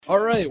All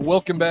right,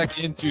 welcome back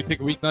into Take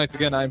a Weeknights.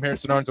 Again, I'm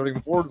Harrison Arns running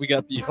the board. We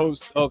got the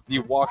hosts of the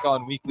Walk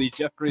On Weekly,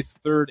 Jeff Grace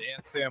III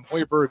and Sam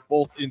Hoiberg,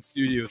 both in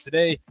studio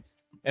today.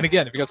 And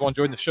again, if you guys want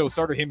to join the show,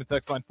 Starter Heyman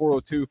text line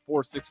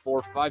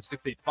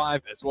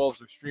 402-464-5685, as well as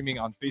we're streaming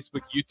on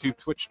Facebook, YouTube,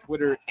 Twitch,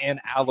 Twitter, and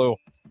Allo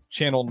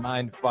channel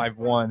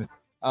 951.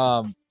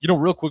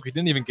 Real quick, we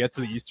didn't even get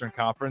to the Eastern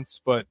Conference,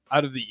 but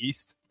out of the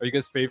East, are you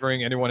guys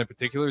favoring anyone in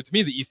particular? To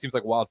me, the East seems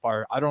like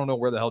wildfire. I don't know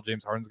where the hell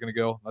James Harden's going to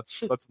go.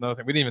 That's another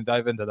thing. We didn't even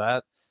dive into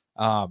that.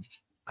 I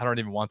don't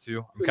even want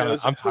to.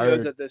 I'm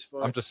tired. At this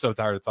point. I'm just so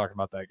tired of talking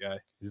about that guy.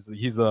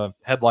 He's the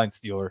headline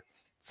stealer, to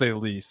say the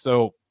least.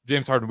 So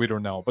James Harden, we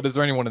don't know. But is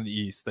there anyone in the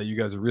East that you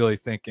guys are really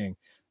thinking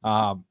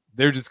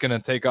they're just going to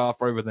take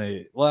off right when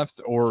they left,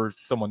 or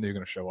someone new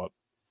going to show up?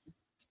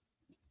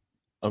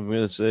 I'm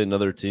going to say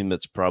another team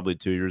that's probably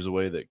 2 years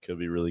away that could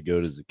be really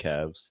good is the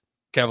Cavs.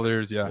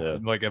 Cavaliers, yeah.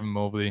 Like Evan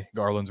Mobley.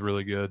 Garland's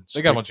really good.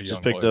 They got a bunch of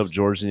young players. Just picked up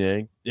George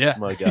Niang. Yeah.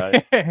 My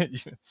guy.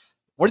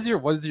 What do you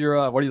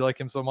like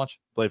him so much?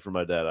 Play for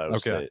my dad, I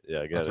would say.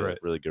 Yeah, I got a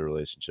really good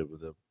relationship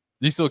with him.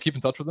 Do you still keep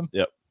in touch with him?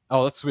 Yep.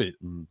 Oh, that's sweet.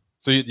 Mm-hmm.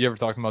 So you ever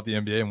talk about the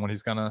NBA and when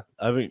he's gonna?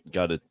 I haven't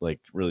got to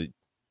really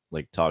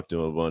talk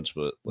to him a bunch,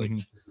 but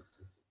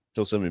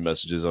he'll send me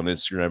messages on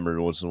Instagram every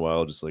once in a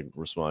while, just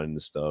responding to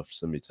stuff,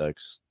 send me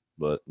texts,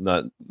 but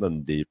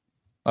nothing deep.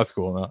 That's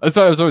cool. No? I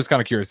was always kind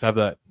of curious to have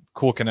that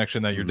cool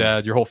connection that your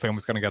dad, your whole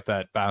family's kind of got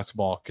that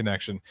basketball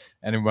connection.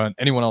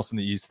 Anyone else in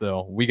the East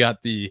though? We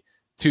got the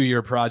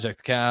 2-year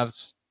project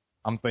Cavs.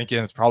 I'm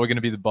thinking it's probably going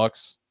to be the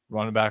Bucks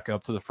running back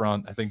up to the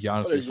front. I think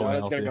Giannis is going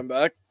to come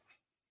back.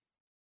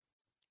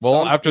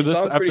 Well, I think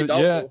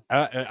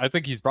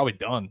he's probably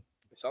done.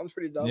 It sounds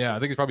pretty doubtful. Yeah, I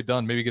think he's probably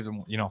done. Maybe gives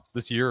him,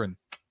 this year and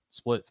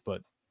splits,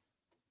 but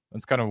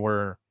that's kind of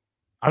where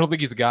I don't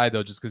think he's a guy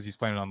though, just because he's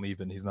planning on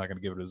leaving. He's not going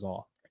to give it his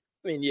all.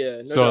 I mean,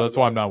 yeah. So that's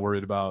why I'm not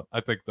worried about.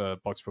 I think the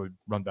Bucks probably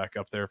run back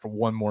up there for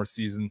one more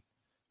season.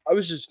 I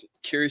was just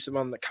curious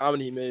about the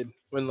comment he made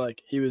when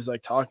he was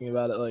talking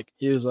about it.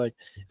 He was like,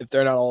 if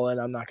they're not all in,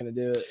 I'm not going to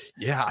do it.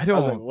 Yeah, I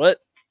was like, what?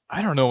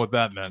 I don't know what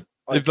that meant.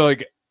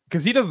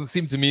 Because he doesn't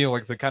seem to me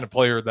like the kind of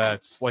player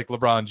that's like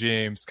LeBron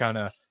James, kind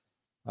of,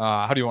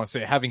 how do you want to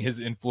say, having his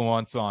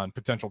influence on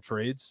potential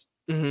trades.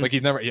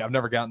 Mm-hmm. I've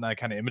never gotten that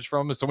kind of image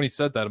from him. So when he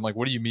said that, I'm like,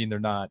 what do you mean they're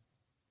not,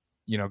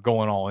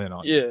 going all in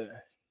on it? Yeah.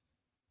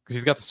 Because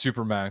he's got the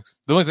super max.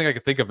 The only thing I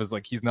could think of is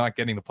he's not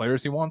getting the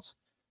players he wants.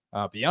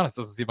 Giannis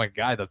doesn't seem like a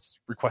guy that's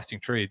requesting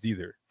trades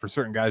either for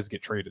certain guys to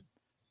get traded.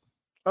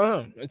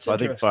 Oh, I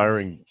think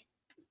firing.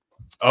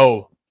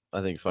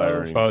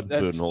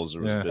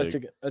 Budenholzer was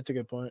big. That's a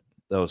good point.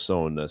 That was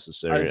so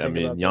unnecessary. I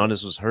mean,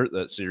 Giannis was hurt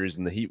that series,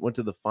 and the Heat went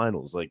to the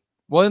finals.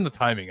 And the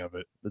timing of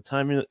it. The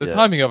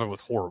timing of it was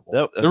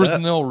horrible. There was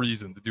no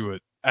reason to do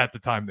it at the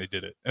time they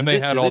did it, and they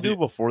had all do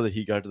before the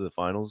Heat got to the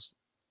finals.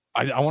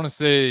 I want to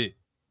say,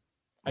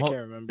 I can't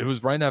remember. It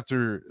was right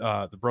after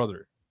the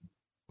brother.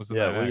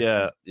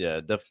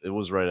 It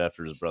was right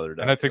after his brother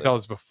died. And I think that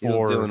was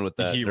before dealing with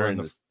the Heat were in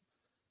the.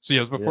 So it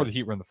was before the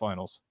Heat were in the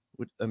finals.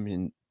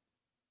 That's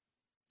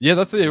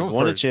it. He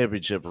won a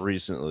championship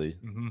recently.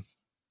 Mm-hmm.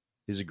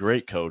 He's a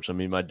great coach. I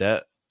mean, my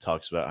dad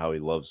talks about how he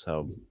loves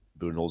how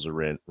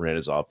Budenholzer ran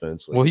his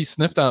offense. Well, he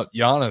sniffed out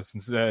Giannis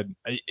and said,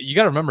 you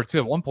got to remember too,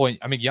 at one point,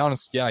 I mean,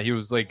 Giannis, he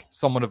was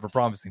somewhat of a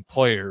promising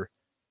player,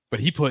 but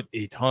he put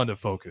a ton of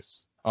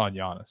focus on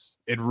Giannis.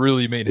 It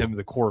really made him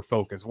the core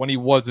focus when he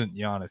wasn't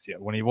Giannis yet,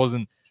 when he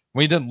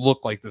didn't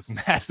look like this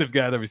massive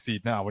guy that we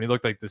see now, when he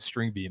looked like this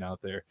string bean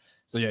out there.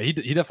 So yeah, he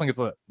definitely gets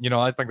I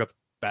think that's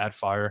bad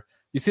fire.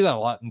 You see that a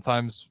lot in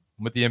times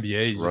with the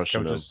NBA, just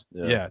coaches,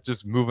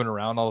 just moving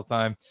around all the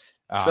time.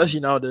 Especially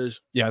nowadays.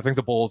 Yeah, I think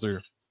the Bulls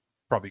are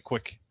probably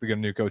quick to get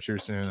a new coach here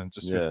soon, and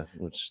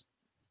which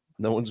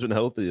no one's been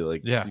healthy.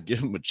 To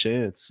give them a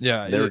chance.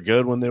 Yeah, they were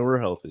good when they were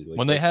healthy.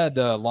 When they had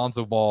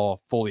Lonzo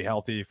Ball fully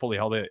healthy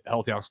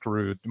Alex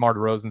Carew, DeMar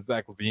DeRozan,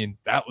 Zach LaVine,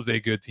 that was a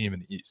good team in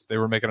the East. They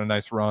were making a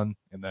nice run,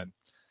 and then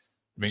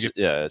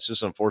it's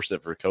just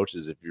unfortunate for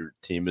coaches if your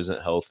team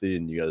isn't healthy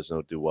and you guys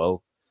don't do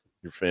well.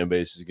 Your fan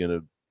base is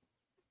gonna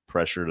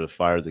pressure to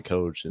fire the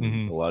coach,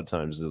 and a lot of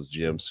times those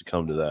GMs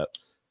succumb to that.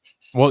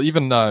 Well,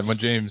 even when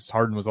James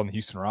Harden was on the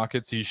Houston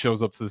Rockets, he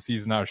shows up to the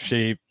season out of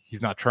shape.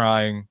 He's not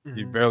trying. Mm-hmm.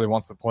 He barely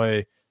wants to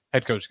play.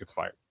 Head coach gets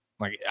fired.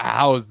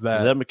 How is that?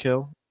 Is that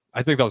McHale?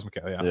 I think that was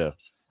McHale. Yeah.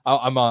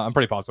 I'm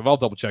pretty positive. I'll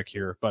double check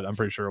here, but I'm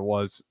pretty sure it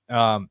was.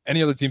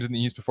 Any other teams in the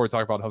East before we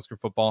talk about Husker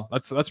football?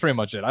 That's pretty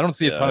much it. I don't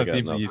see a ton of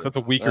teams in the East. That's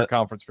a weaker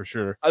conference for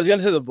sure. I was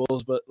gonna say the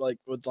Bulls, but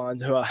with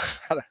Lonzo,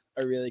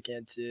 I really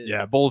can't see it.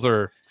 Yeah, Bulls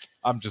are.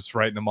 I'm just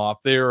writing them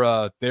off.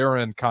 They're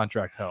in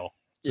contract hell,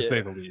 to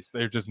say the least.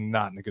 They're just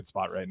not in a good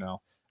spot right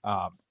now.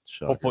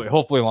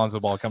 Hopefully Lonzo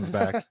Ball comes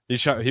back. He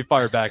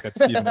fired back at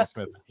Stephen A.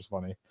 Smith, which is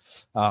funny.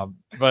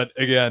 But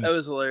again, that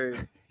was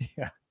hilarious.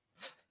 Yeah.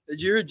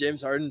 Did you hear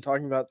James Harden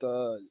talking about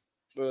the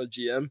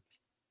GM?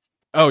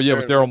 Oh yeah,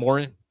 with Daryl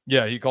Morey.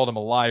 Yeah, he called him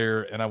a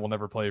liar, and I will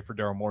never play for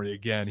Daryl Morey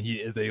again. He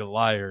is a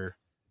liar.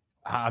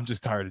 I'm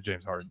just tired of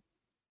James Harden.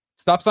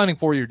 Stop signing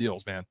 4-year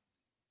deals, man.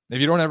 If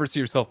you don't ever see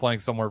yourself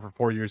playing somewhere for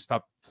 4 years,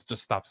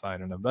 just stop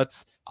signing him.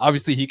 That's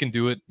obviously he can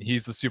do it.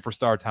 He's the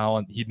superstar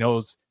talent. He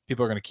knows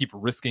people are going to keep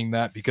risking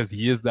that because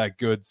he is that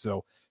good.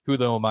 So who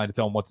the hell am I to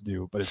tell him what to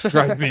do? But it's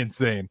driving me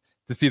insane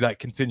to see that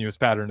continuous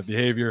pattern of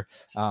behavior.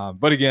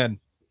 But again,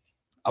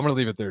 I'm going to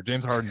leave it there.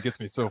 James Harden gets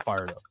me so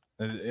fired up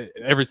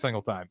every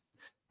single time.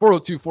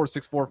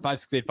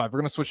 402-464-5685. We're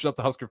going to switch it up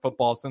to Husker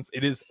football since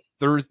it is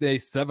Thursday,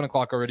 7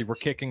 o'clock already. We're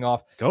kicking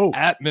off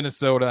at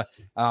Minnesota.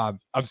 I'm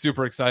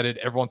super excited.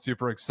 Everyone's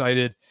super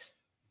excited.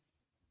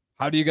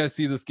 How do you guys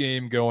see this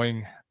game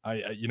going?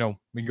 We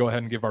can go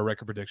ahead and give our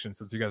record predictions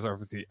since you guys are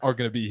going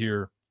to be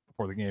here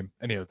before the game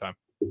any other time.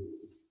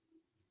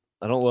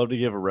 I don't love to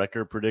give a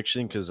record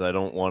prediction because I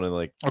don't want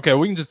to Okay,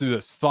 we can just do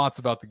this. Thoughts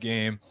about the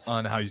game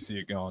on how you see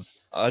it going.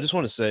 I just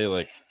want to say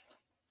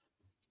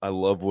I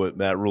love what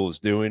Matt Rule is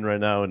doing right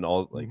now, and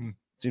all it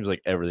seems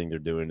like everything they're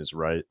doing is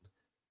right.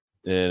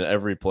 And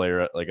every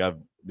player, I've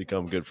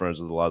become good friends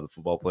with a lot of the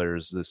football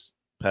players this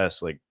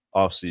past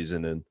off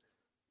season, and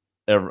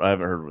I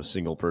haven't heard of a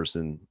single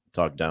person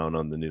talk down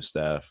on the new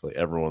staff.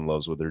 Everyone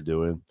loves what they're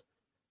doing,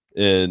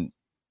 and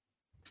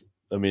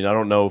I mean, I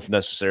don't know if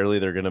necessarily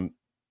they're going to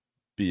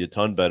be a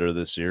ton better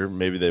this year.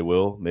 Maybe they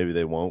will, maybe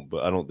they won't,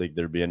 but I don't think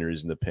there'd be any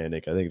reason to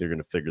panic. I think they're going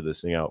to figure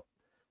this thing out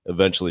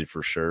eventually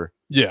for sure.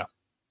 Yeah.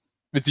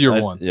 It's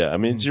year one. Yeah, I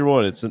mean, it's year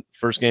one. It's the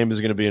first game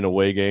is going to be an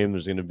away game.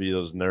 There's going to be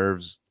those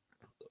nerves,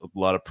 a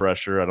lot of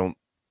pressure. I don't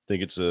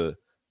think it's a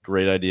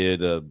great idea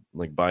to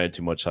buy in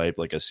too much hype.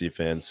 I see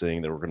fans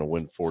saying that we're going to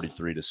win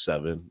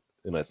 43-7,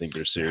 and I think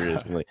they're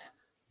serious.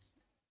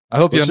 I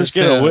hope you understand. Just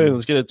get a win.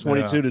 Let's get a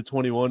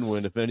 22-21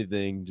 win. If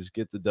anything, just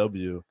get the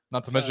W.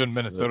 Not to mention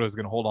Minnesota is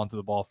going to hold on to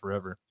the ball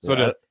forever. So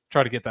to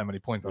try to get that many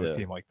points on a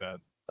team like that.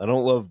 I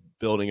don't love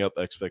building up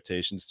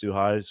expectations too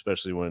high,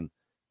 especially when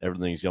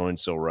everything's going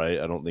so right.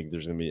 I don't think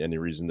there's going to be any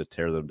reason to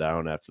tear them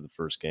down after the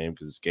first game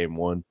because it's game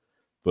one.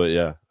 But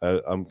yeah,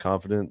 I'm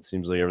confident.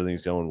 Seems like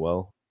everything's going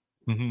well.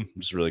 I'm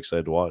just really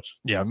excited to watch.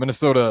 Yeah,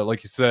 Minnesota,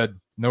 like you said,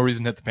 no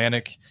reason to hit the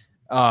panic.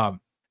 I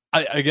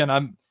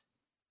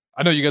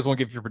know you guys won't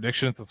give your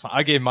predictions. That's fine.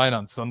 I gave mine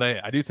on Sunday.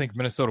 I do think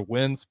Minnesota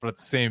wins, but at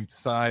the same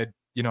side,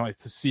 to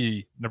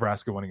see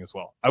Nebraska winning as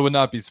well. I would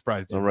not be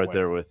surprised. I'm right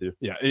there with you.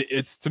 Yeah,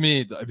 it's to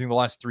me, I think the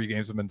last 3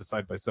 games have been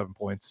decided by 7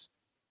 points.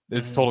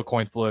 It's a total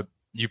coin flip.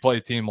 You play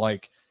a team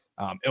like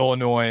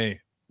Illinois,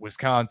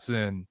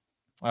 Wisconsin,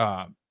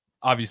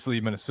 obviously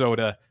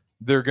Minnesota.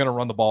 They're going to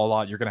run the ball a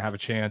lot. You're going to have a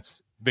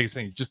chance. Biggest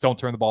thing, just don't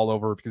turn the ball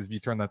over, because if you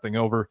turn that thing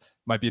over, it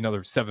might be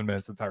another 7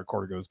 minutes. The entire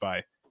quarter goes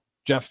by.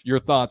 Jeff, your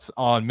thoughts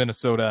on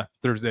Minnesota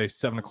Thursday,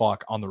 7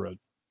 o'clock on the road?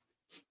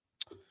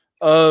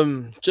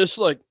 Just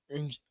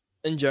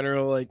in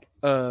general,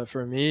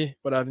 for me,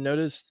 what I've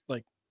noticed,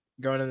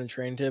 going on the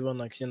training table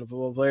and seeing the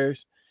football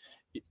players,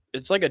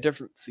 it's a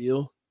different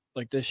feel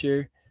this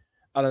year.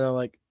 I don't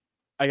know,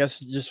 I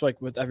guess just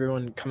with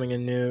everyone coming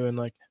in new and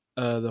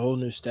the whole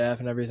new staff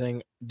and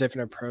everything,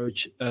 different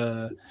approach.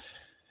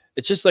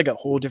 It's just a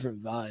whole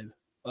different vibe.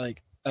 I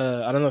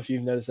don't know if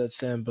you've noticed that,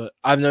 Sam, but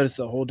I've noticed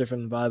a whole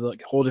different vibe, a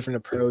whole different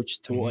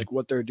approach to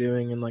what they're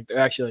doing, and they're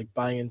actually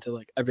buying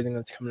into everything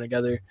that's coming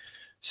together.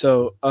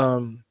 So,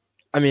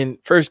 I mean,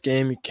 first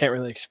game you can't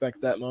really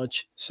expect that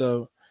much.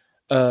 So,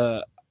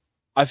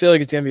 I feel like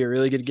it's gonna be a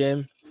really good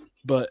game,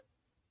 but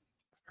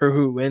for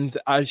who wins,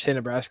 I just say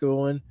Nebraska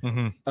will win.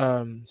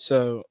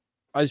 So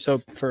I just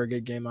hope for a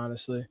good game,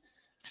 honestly.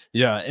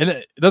 Yeah,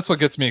 and that's what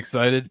gets me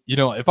excited.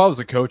 If I was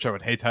a coach, I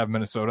would hate to have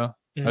Minnesota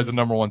as a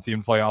number 1 team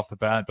to play off the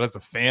bat. But as a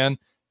fan,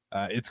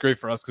 it's great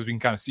for us because we can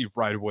kind of see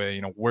right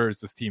away, where is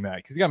this team at?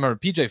 Because you got to remember,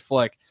 PJ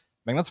Fleck,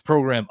 man, that's a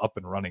program up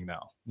and running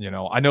now.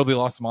 I know they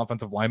lost some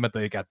offensive linemen.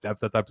 They got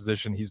depth at that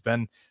position. He's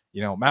been,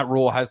 Matt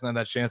Rule hasn't had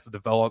that chance to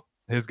develop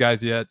his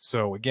guys yet.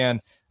 So,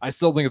 again, I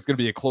still think it's going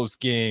to be a close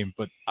game,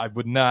 but I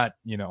would not,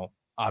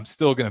 I'm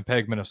still going to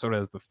peg Minnesota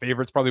as the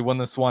favorites, probably win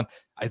this one.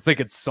 I think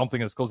it's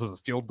something as close as a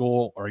field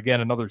goal or,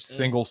 again, another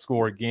single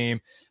score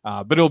game,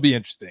 but it'll be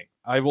interesting.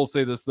 I will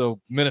say this, though,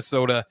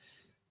 Minnesota,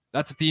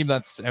 that's a team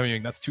that's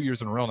 2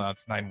 years in a row now.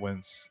 It's 9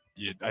 wins.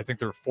 I think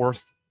they're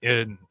 4th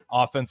in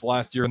offense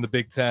last year in the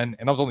Big Ten,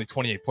 and that was only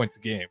 28 points a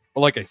game.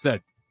 But like I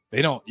said,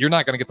 you're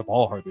not going to get the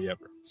ball hardly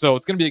ever. So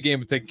it's going to be a game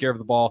of taking care of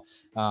the ball.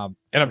 And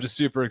I'm just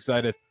super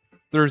excited.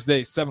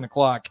 Thursday, 7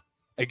 o'clock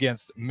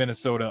against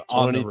Minnesota.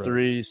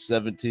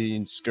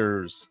 23-17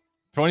 Skurs.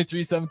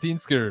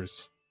 23-17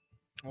 Skurs.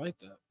 I like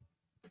that.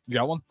 You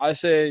got one? I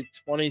say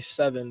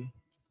 27.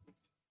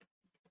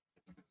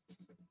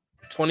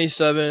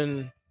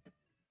 27.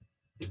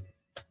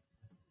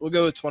 We'll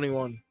go with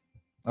 21.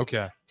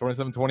 Okay,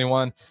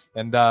 27-21.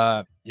 And,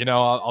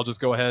 I'll just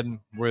go ahead and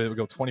we'll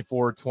go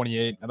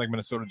 24-28. I think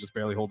Minnesota just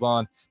barely holds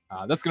on.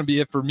 That's going to be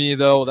it for me,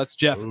 though. That's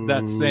Jeff.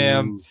 That's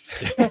Sam.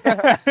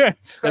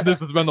 And this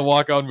has been the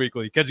Walk On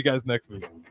Weekly. Catch you guys next week.